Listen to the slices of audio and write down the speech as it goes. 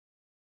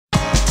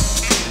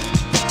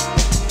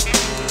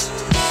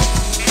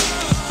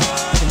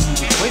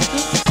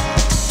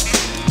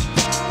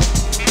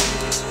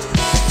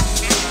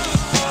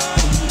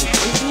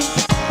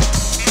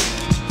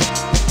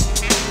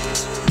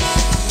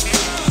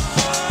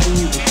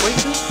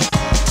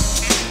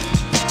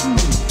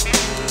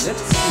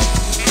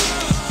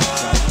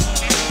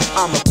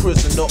I'm a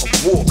prisoner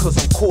of war, cause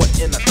I'm caught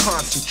in a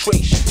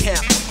concentration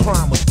camp. My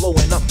crime was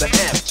blowing up the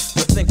amp.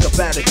 But think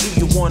about it, do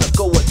you wanna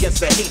go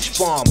against the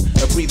H-bomb?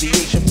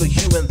 Abbreviation for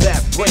human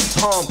that brings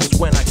harm. Cause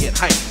when I get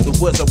hyped, the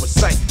words I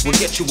recite will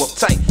get you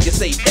uptight. You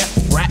say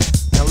F-rap,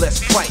 now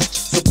let's fight.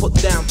 So put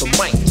down the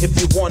mic if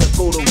you wanna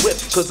go to rip.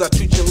 Cause I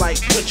treat you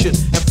like Richard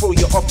and throw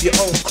you off your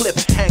own cliff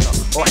hanger.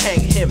 Or hang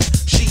him,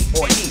 she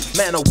or he,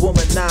 man or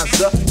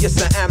womanizer. Yes,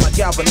 I am a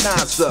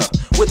galvanizer.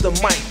 With the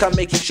mic, I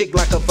make you shake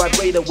like a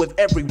vibrator with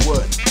every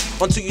word,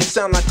 until you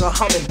sound like a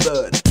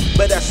hummingbird.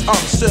 But that's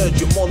absurd,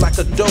 you're more like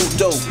a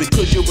dodo,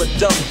 because you're a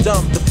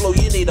dum-dum. To flow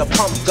you need a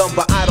pump gun,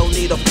 but I don't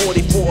need a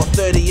 44 or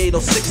 38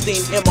 or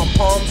 16 in my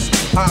palms.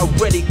 I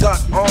already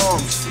got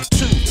arms,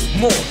 2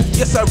 more,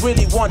 yes I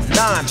really want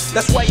 9.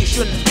 That's why you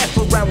shouldn't F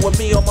around with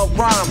me on my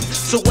rhyme.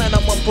 So when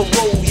I'm on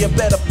parole, you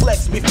better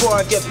flex before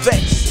I get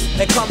vexed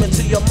and come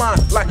into your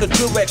mind like a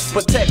Durex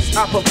protects.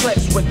 I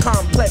perplex with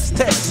complex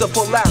text, so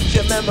pull out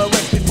your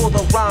memories before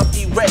the rhyme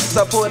erects.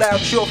 I put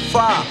out your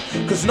fire,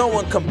 cause no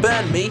one can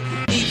burn me,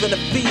 even a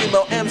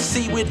female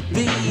MC with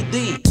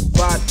VED.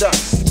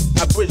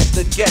 Viaducts, I bridge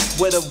the gap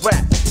with a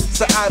rap,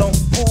 so I don't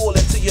fall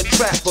into your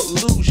trap but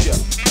lose ya,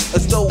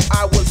 as though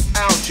I was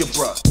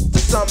algebra. To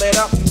sum it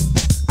up,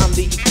 I'm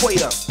the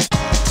Equator.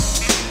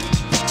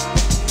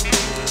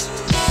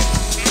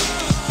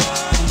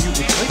 You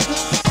Equator?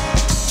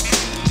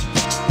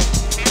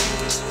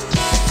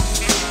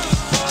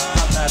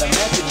 I'm not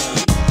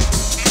imaginary.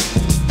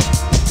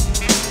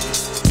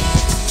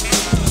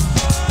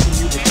 Can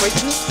you equate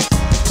this?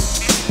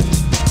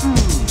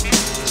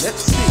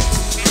 Let's see.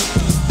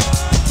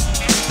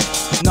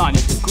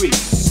 90 degrees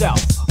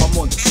south, I'm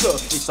on the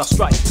surface, I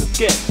strike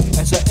again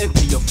as I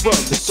enter your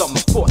furnace, I'm a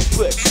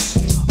fortress,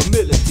 a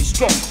military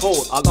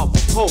stronghold, I love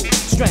a pole,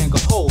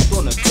 stranglehold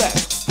on attack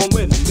from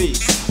enemies.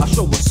 I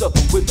show a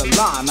circle with a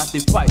line, I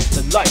divide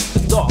the light,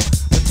 the dark,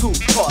 the 2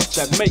 parts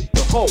that make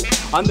the whole.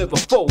 I never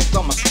fold,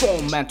 I'm a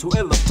strong man to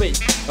elevate,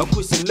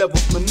 increasing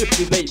levels,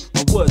 manipulate.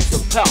 My words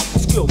are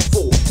powerful,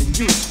 skillful, and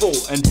useful,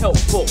 and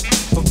helpful,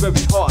 but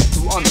very hard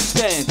to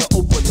understand. To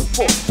open the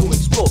force to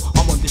explore,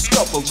 I'm on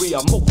discovery,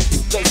 I'm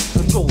multi-place,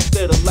 control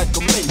data like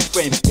a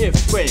mainframe,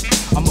 airframe.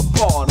 I'm a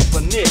part of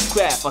an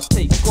aircraft, I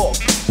take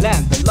off,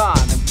 land the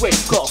line and break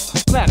off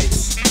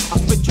planets. I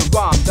spit your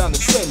rhyme down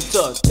the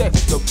center, deck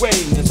the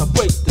brain as I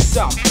break the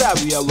sound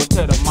barrier.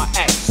 Return of my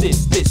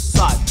axis, this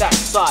side, that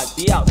side,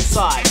 the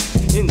outside.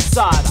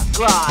 Inside I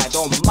glide,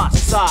 on my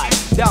side,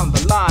 down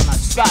the line I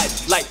slide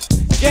like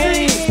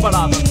games. But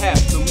I don't have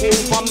to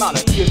move, I'm not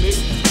a gimmick,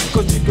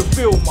 cause you can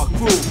feel my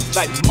groove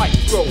like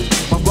micro.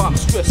 My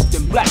rhyme's dressed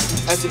in black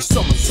as if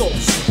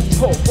somersaults,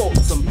 pole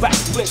vaults and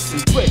backflips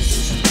and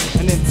twists,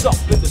 and ends up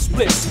in the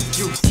splits.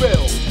 You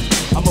fail,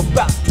 I'm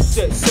about to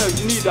set sail,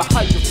 you need a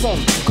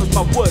hydrophone, cause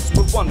my words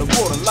will run the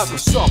water like a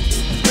song.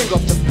 Bring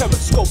up the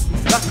periscope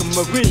like a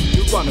marine,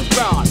 you run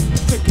around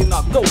thinking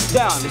I'll go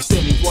down. Is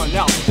anyone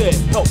out there?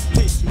 Help,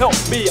 please help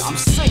me, I'm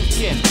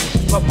sinking,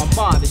 but my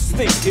mind is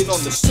thinking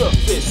on the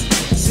surface.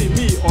 See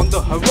me on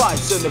the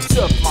horizon,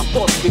 observe my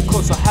thoughts,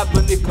 because I have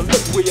an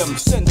equilibrium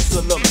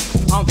sensorium.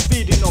 I'm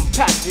feeding on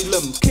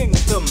patulum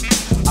kingdom,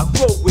 I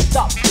grow with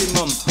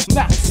optimum,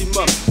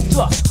 maximum,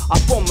 thus I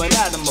form an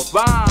atom of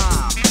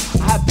rhyme.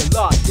 I have the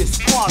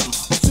largest quantum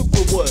of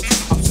super words,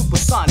 I'm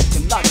supersonic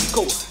and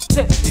logical,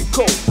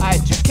 technical, I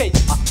educate,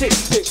 I take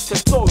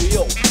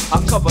dictatorial, I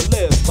cover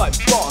layers like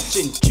bars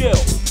in jail.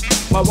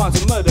 My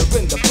rhymes are murder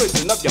in the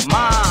prison of your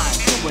mind,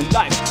 doing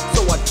life,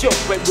 so I joke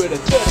right with a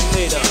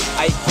detonator,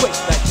 I equate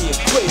like the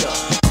equator.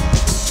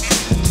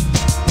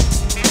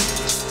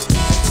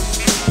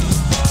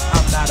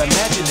 I'm not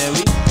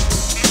imaginary.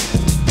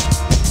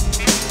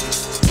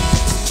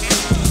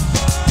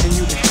 Can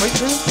you equate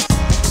this?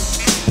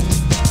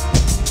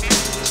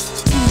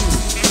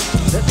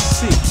 Let's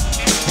see.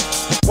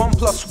 1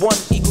 + 1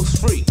 =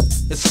 3.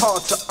 It's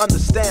hard to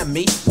understand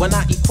me when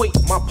I equate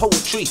my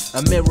poetry.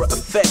 A mirror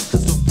effect,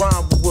 cause the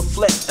rhyme will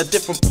reflect a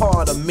different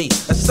part of me,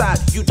 a side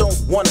you don't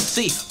wanna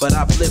see. But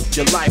I've lived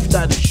your life,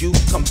 that is you,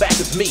 come back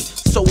as me.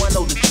 So I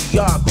know the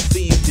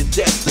geography of your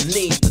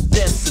destiny, the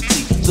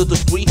density, the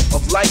degree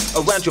of light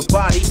around your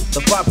body, the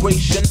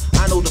vibration,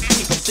 I know the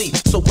frequency.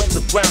 So when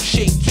the ground's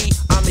shaky,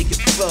 I make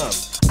it firm.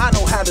 I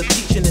know how to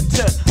teach and in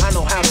turn, I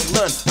know how to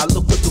learn. I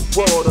look at the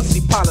world, I see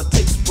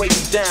politics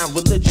breaking down,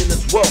 religion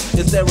as well.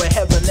 Is there a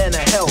heaven and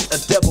a hell, a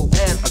devil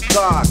and a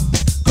God?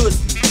 Good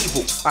and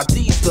evil, are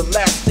these the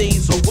last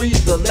days or we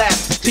the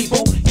last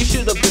people? You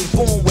should have been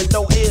born with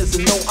no ears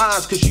and no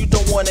eyes, cause you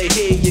don't wanna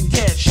hear, you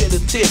can't shed a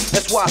tear.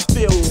 That's why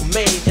fear will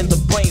remain in the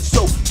brain.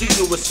 So do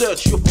your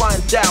research, you'll find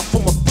out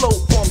from a flow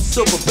from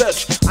silver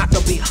birch. I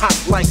can be hot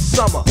like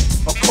summer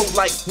or cold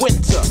like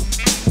winter.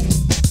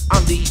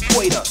 I'm the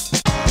Equator.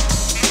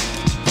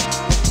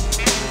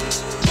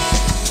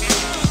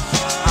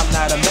 I'm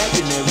not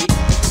imaginary.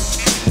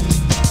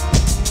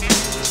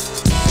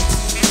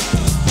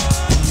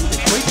 Can you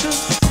equate this?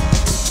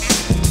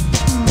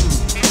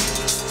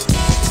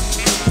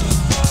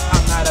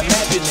 I'm not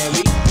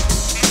imaginary.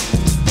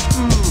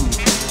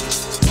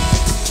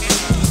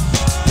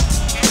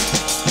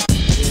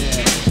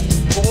 Yeah.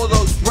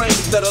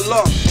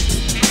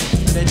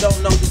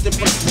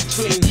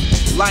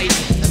 between light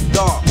and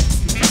dark.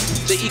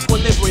 The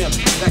equilibrium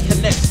that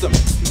connects them.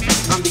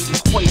 I'm the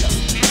equator.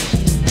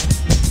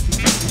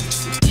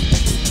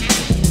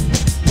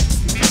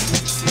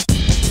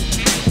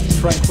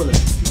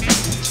 Tranquility.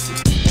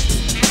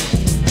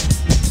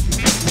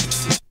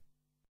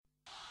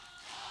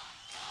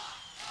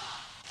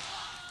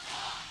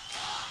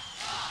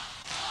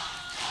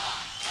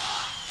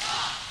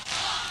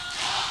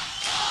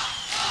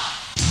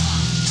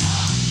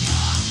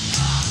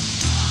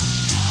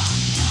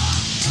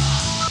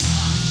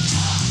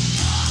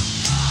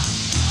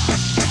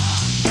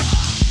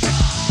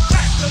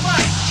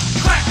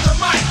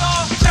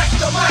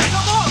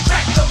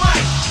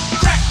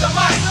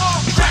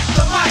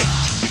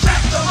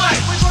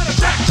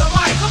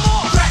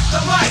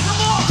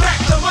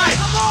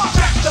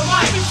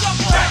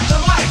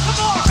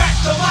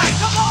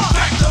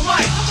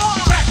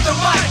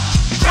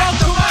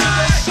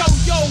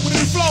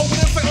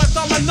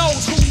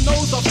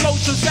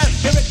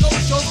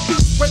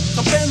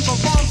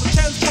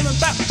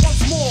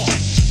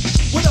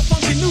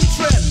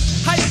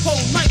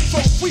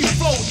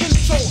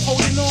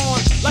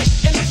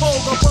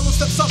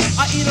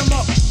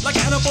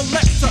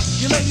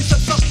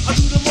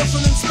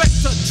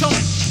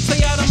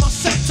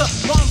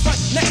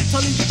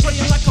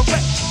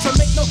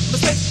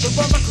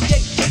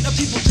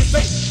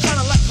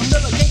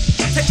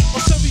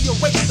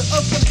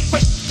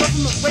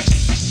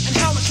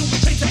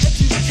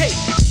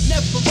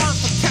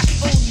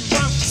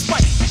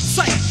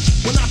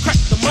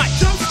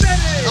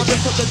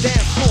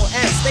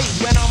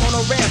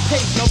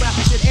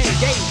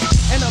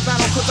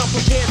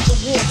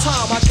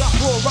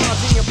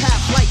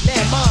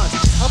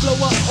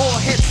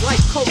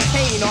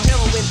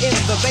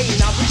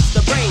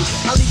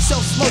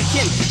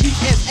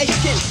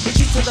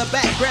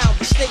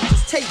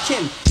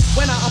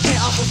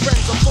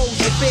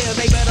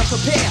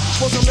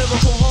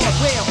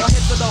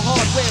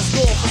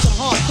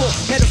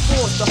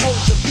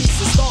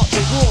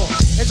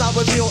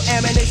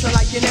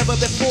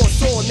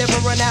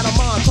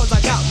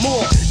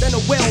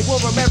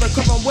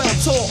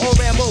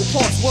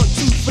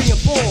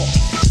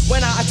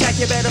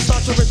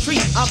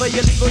 You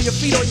leave on your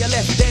feet or you're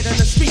left dead in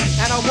the street.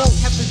 And I won't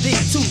have to dig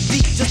too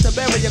deep just to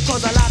bury you,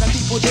 cause a lot of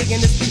people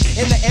digging this beat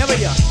in the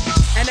area.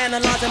 And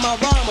analyzing my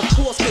rhyme, of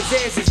course, cause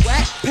theirs is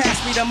whack. Pass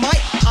me the mic,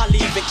 I'll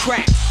leave it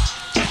cracked.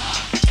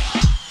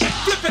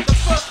 Flip it the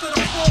first to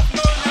the fourth,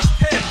 known as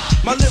pen.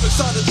 My lyrics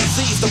are the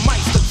disease, the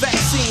mic's the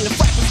vaccine. If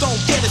rappers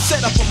don't get it,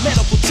 set up a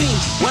medical team.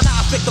 When I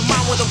affect the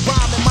mind with a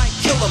rhyme, it might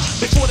kill them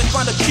before they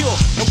find a cure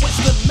in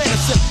Western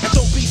medicine. And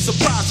don't be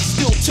surprised, it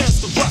still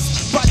turns to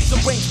rust. Bodies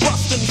and brains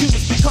bust and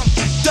humans become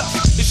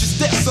dust. It's just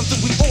that something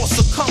we all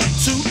succumb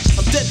to.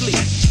 I'm deadly,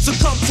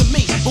 succumb to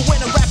me. But when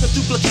a rapper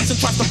duplicates and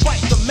tries to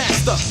bite the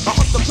master, I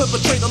hunt the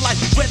perpetrator like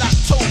Red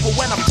October.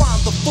 When I find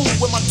the fool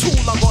with my tool,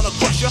 I'm gonna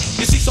crush ya.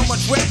 You see so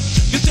much red?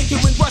 You think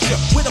you're in Russia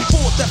with a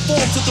force that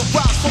forms to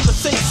derive from the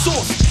same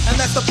source. And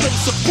that's the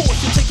place, of course,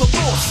 you take a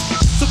loss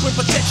to bring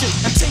protection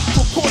and take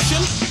precaution.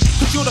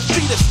 Cause you're the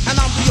fetus and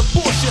I'm the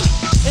abortion.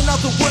 In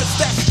other words,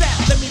 that's that.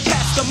 Let me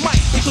pass the mic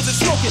because it's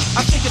smoking.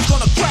 I think it's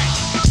gonna crack.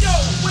 Yo,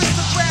 where's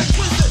the grand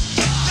wizard?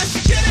 Let's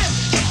get in.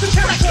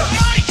 Crack the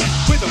mic.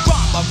 With a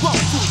rhyme, I run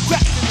through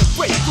cracks in the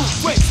break through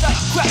brains that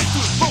I crack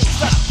through bones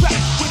that I crack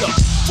with a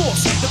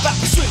force. The back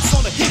of swings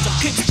on the hinge of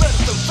kicks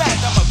better than bad.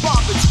 Now my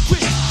rhyme is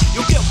quick.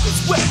 Your guilt is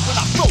wet when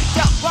I throw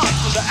down rhymes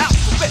from the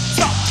alphabet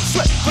top to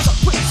sweat. Cause I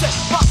quick set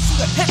rhymes to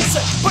the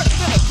headset. Better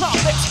than a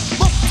climax.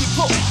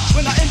 Multi-pro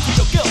when I enter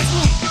your guilt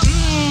room.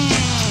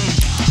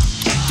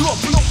 Do a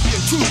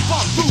fallopian tube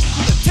bomb roof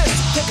with a test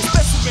to take a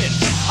specimen.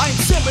 I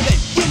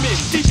inseminate women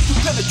deep to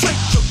penetrate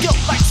your guilt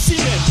like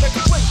semen. Like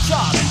a brain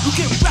child, you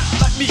can rap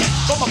like me,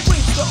 but my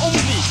brain's the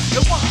only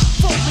that wants to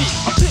phone me.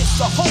 I pierce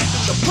the hole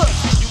in the purse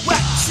when you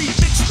rap. See,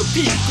 mix the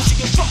beat, cause you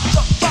can fuck it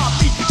up